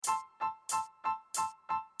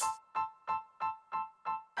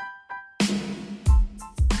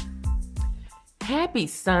Happy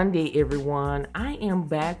Sunday, everyone. I am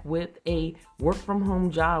back with a work from home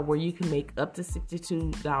job where you can make up to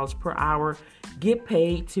 $62 per hour, get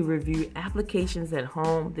paid to review applications at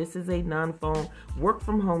home. This is a non-phone work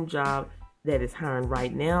from home job that is hiring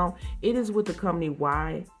right now. It is with the company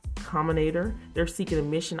Y Combinator. They're seeking a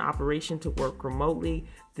mission operation to work remotely.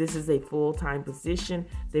 This is a full-time position.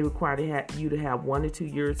 They require you to have 1 to 2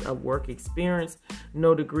 years of work experience.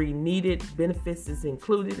 No degree needed. Benefits is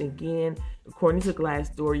included. Again, according to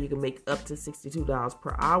Glassdoor, you can make up to $62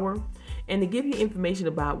 per hour. And to give you information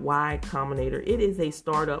about Y Combinator, it is a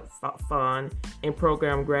startup fund and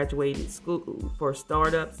program graduated school for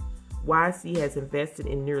startups. YC has invested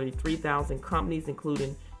in nearly 3,000 companies,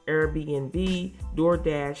 including Airbnb,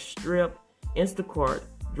 DoorDash, Strip, Instacart,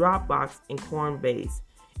 Dropbox, and Coinbase.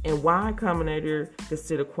 And Y Combinator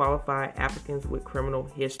consider qualified applicants with criminal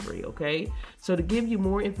history, okay? So to give you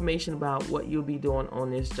more information about what you'll be doing on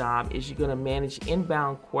this job is you're going to manage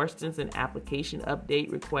inbound questions and application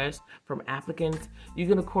update requests from applicants. You're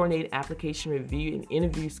going to coordinate application review and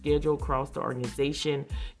interview schedule across the organization.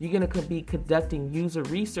 You're going to be conducting user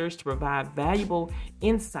research to provide valuable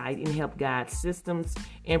insight and help guide systems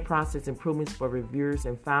and process improvements for reviewers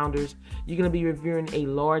and founders. You're going to be reviewing a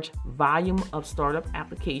large volume of startup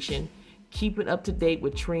applications, keeping up to date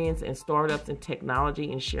with trends and startups and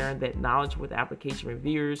technology, and sharing that knowledge with application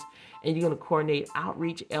reviewers. And you're going to coordinate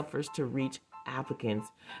outreach efforts to reach applicants.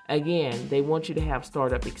 Again, they want you to have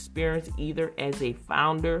startup experience either as a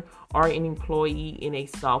founder or an employee in a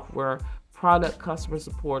software product, customer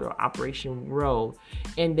support, or operation role.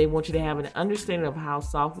 And they want you to have an understanding of how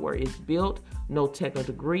software is built. No technical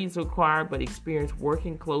degrees required, but experience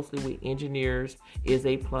working closely with engineers is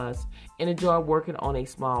a plus. And enjoy working on a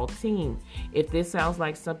small team. If this sounds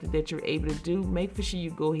like something that you're able to do, make sure you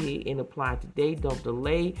go ahead and apply today. Don't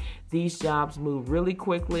delay. These jobs move really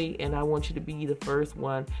quickly, and I want you to be the first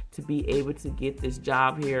one to be able to get this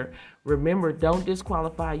job here. Remember, don't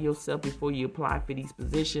disqualify yourself before you apply for these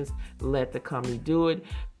positions. Let the company do it.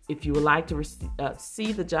 If you would like to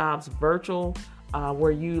see the jobs virtual,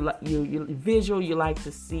 where you visual, you like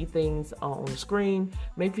to see things on the screen,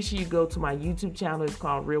 make sure you go to my YouTube channel. It's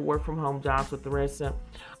called Real Work From Home Jobs with Theresa.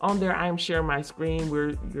 On there, I am sharing my screen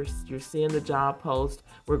where you're seeing the job post.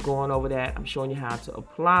 We're going over that. I'm showing you how to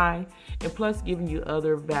apply, and plus giving you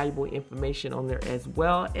other valuable information on there as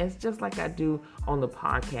well as just like I do on the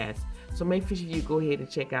podcast. So make sure you go ahead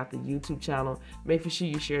and check out the YouTube channel. Make sure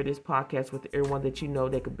you share this podcast with everyone that you know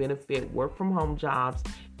that could benefit work from home jobs,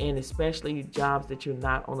 and especially jobs that you're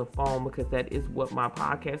not on the phone, because that is what my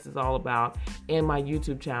podcast is all about and my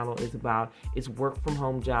YouTube channel is about. It's work from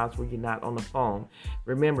home jobs where you're not on the phone.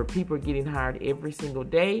 Remember, people are getting hired every single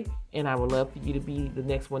day, and I would love for you to be the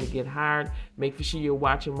next one to get hired. Make sure you're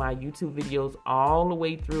watching my YouTube videos all the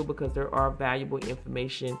way through, because there are valuable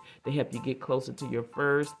information to help you get closer to your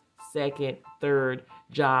first, second, third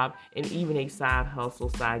job, and even a side hustle,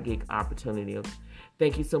 side gig opportunity.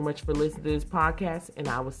 Thank you so much for listening to this podcast, and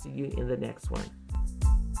I will see you in the next one.